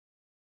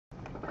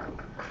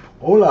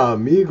Hola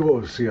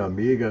amigos y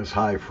amigas,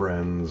 hi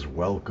friends,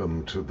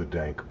 welcome to the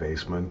Dank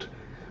Basement.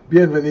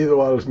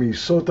 Bienvenido al mi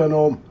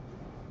sótano.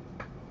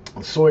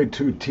 Soy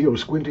tu tío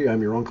Squinty,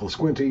 I'm your Uncle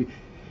Squinty.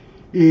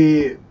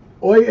 Y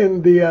hoy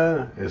en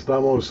día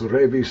estamos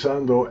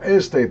revisando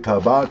este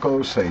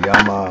tabaco, se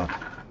llama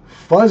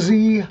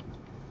Fuzzy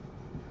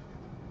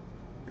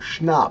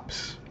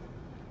Schnapps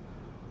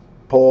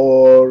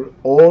por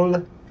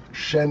Ole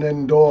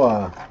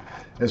Shenandoah.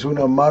 Es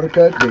una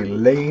marca de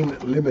Lane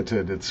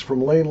Limited. It's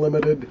from Lane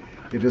Limited.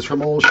 It is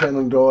from Ole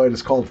Shenandoah. It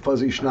is called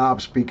Fuzzy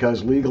Schnapps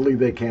because legally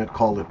they can't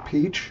call it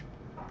peach.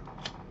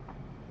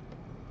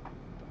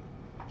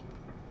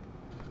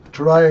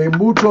 Trae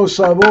mucho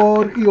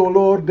sabor y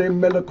olor de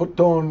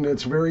melocotón.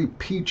 It's very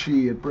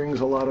peachy. It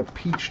brings a lot of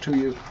peach to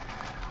you.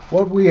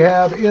 What we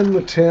have in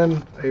the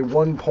tin, a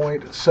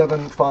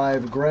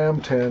 1.75 gram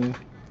tin,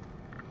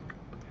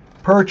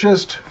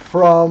 purchased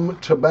from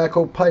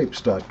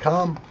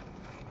tobaccopipes.com.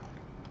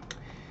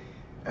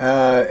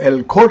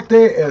 El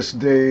corte es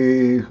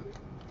de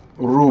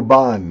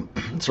ruban.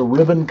 It's a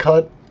ribbon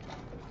cut.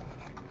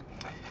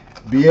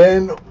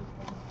 Bien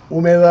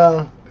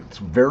húmeda. It's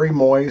very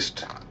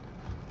moist.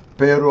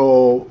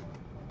 Pero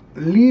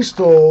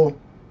listo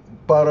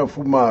para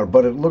fumar.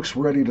 But it looks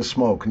ready to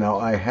smoke. Now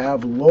I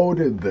have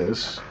loaded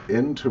this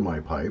into my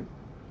pipe.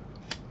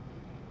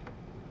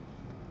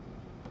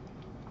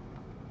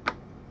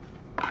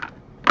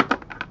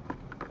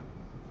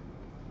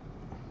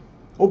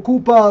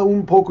 Ocupa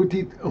un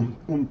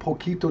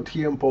poquito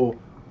tiempo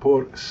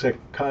por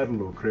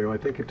secarlo, creo. I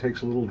think it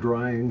takes a little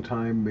drying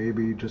time,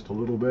 maybe just a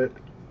little bit.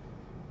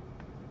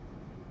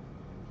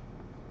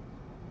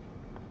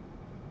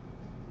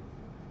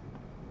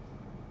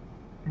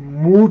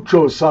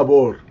 Mucho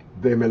sabor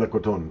de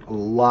melocotón. A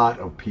lot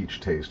of peach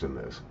taste in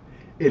this.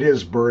 It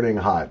is burning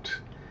hot.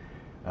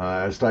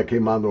 Está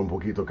quemando un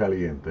poquito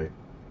caliente.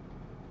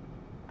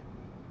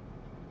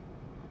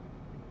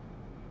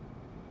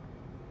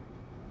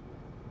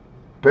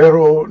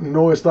 Pero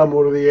no está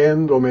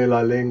mordiéndome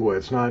la lengua.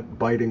 It's not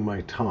biting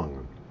my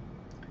tongue.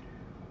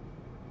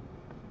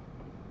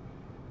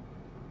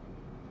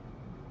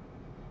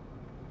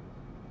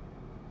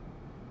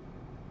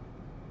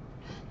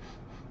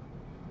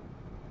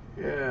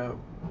 Yeah.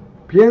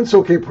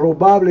 Pienso que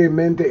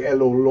probablemente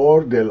el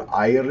olor del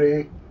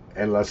aire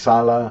en la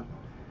sala,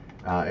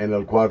 en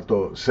el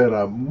cuarto,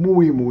 será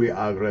muy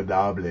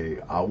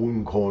agradable,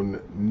 aún con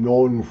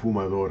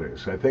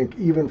non-fumadores. I think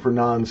even for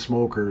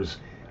non-smokers,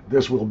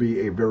 this will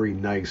be a very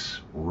nice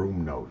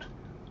room note.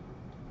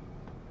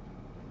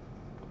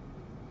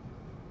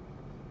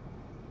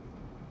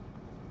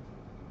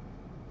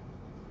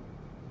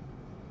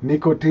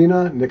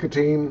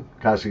 Nicotine,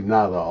 casi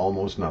nada,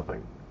 almost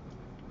nothing.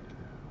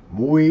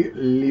 Muy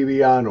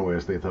liviano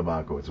este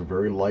tabaco. It's a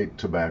very light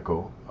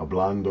tobacco.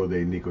 Hablando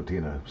de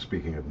nicotina,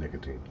 speaking of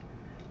nicotine.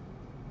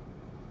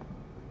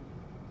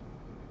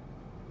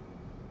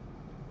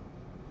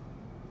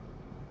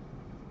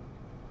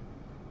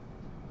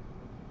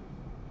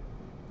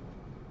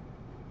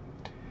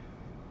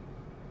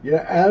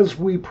 Yeah, as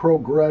we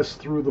progress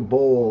through the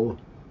bowl,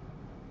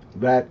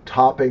 that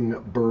topping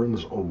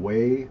burns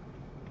away.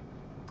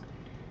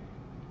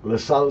 La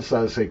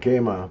salsa se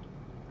quema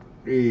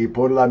y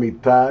por la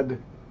mitad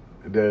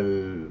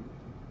del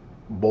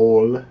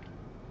bowl,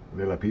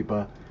 de la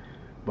pipa,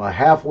 about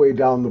halfway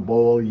down the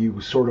bowl, you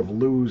sort of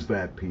lose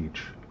that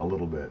peach a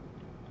little bit.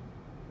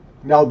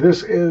 Now,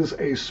 this is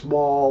a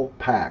small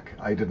pack.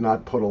 I did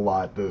not put a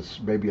lot. This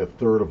maybe a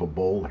third of a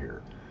bowl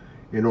here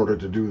in order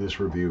to do this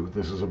review.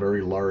 This is a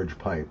very large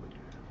pipe.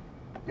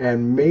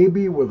 And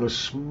maybe with a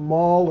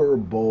smaller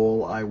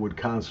bowl, I would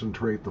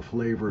concentrate the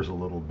flavors a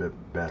little bit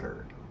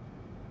better.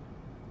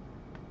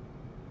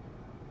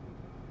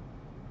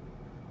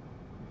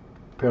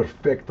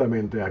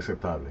 Perfectamente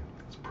aceptable.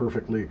 It's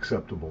perfectly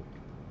acceptable.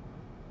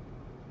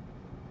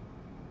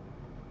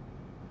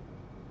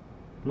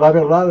 La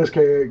verdad es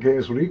que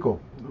es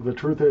rico. The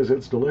truth is,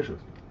 it's delicious.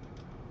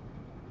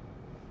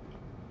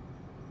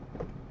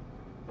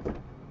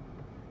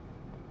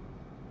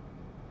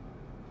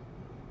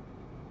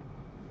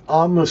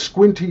 On the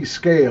Squinty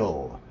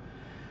Scale,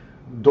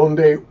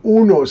 donde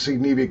uno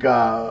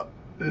significa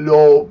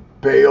lo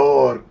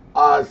peor,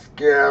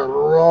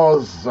 asqueroso,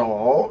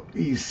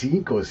 y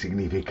 5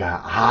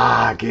 significa,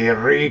 qué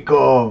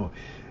rico.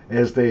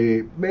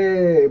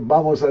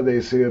 Vamos a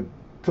decir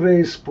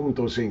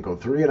 3.5,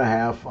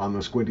 3.5 on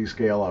the Squinty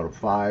Scale out of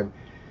 5.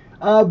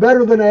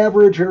 Better than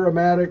average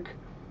aromatic,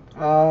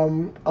 a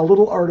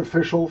little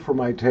artificial for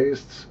my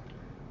tastes.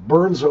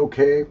 Burns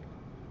okay.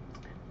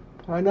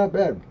 Not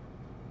bad.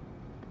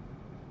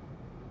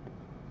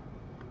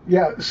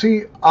 Yeah,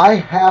 see, I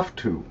have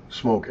to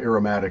smoke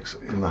aromatics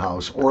in the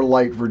house, or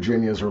light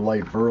Virginias or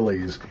light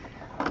burleys,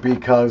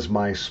 because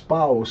my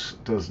spouse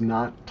does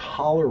not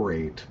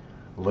tolerate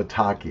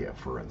Latakia,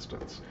 for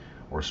instance,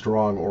 or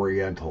strong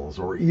Orientals,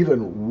 or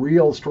even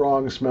real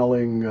strong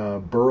smelling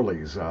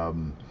burleys,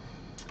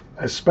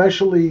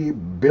 especially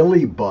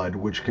Billy Bud,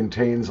 which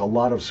contains a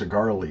lot of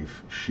cigar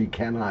leaf. She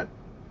cannot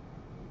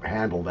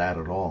handle that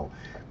at all.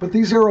 But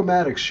these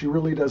aromatics, she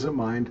really doesn't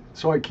mind.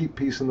 So I keep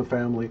peace in the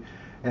family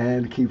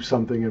and keep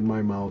something in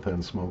my mouth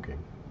and smoking.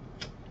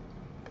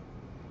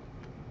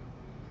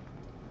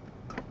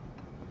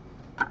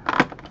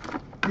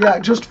 Yeah,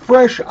 just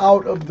fresh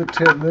out of the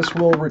tin. This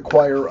will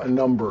require a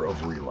number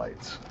of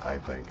relights, I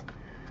think.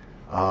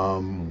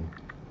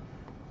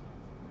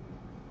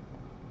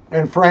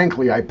 And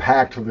frankly, I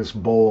packed this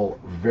bowl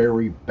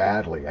very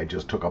badly. I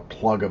just took a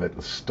plug of it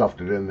and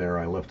stuffed it in there.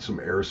 I left some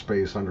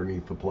airspace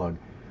underneath the plug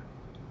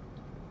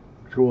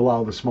to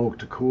allow the smoke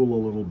to cool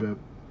a little bit.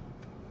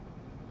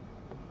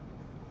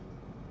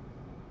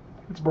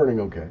 It's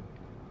burning okay.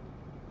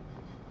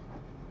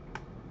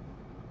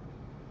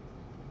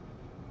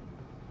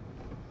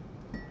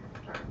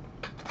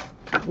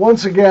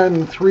 Once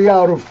again, 3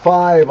 out of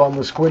 5 on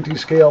the Squinty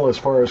Scale as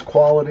far as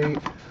quality.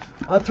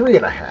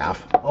 3.5.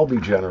 I'll be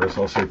generous.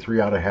 I'll say 3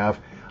 out of half.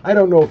 I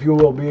don't know if you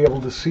will be able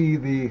to see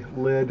the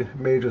lid. It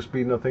may just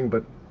be nothing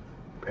but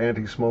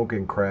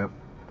anti-smoking crap,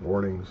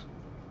 warnings,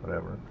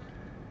 whatever.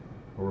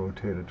 I'll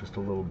rotate it just a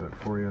little bit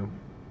for you.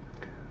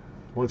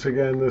 Once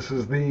again, this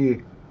is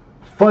the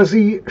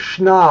Fuzzy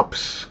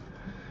Schnapps.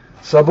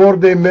 Sabor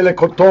de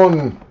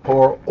melocotón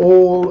por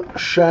Ole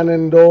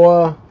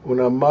Shenandoah,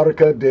 una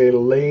marca de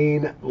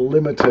Lane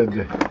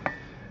Limited.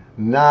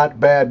 Not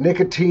bad.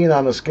 Nicotine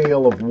on a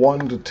scale of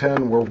 1 to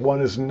 10, where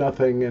 1 is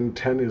nothing and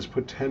 10 is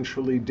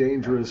potentially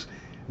dangerous.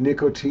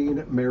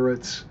 Nicotine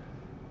merits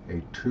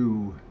a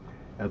 2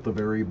 at the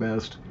very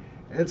best.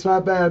 It's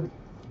not bad.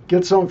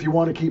 Get some if you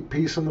want to keep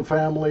peace in the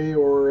family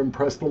or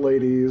impress the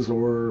ladies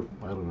or,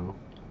 I don't know,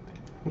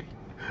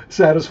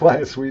 satisfy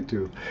a sweet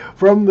tooth.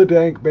 From the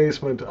dank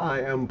basement,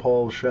 I am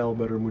Paul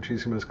Schalbetter.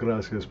 Muchísimas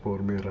gracias por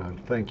mirar.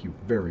 Thank you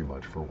very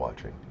much for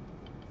watching.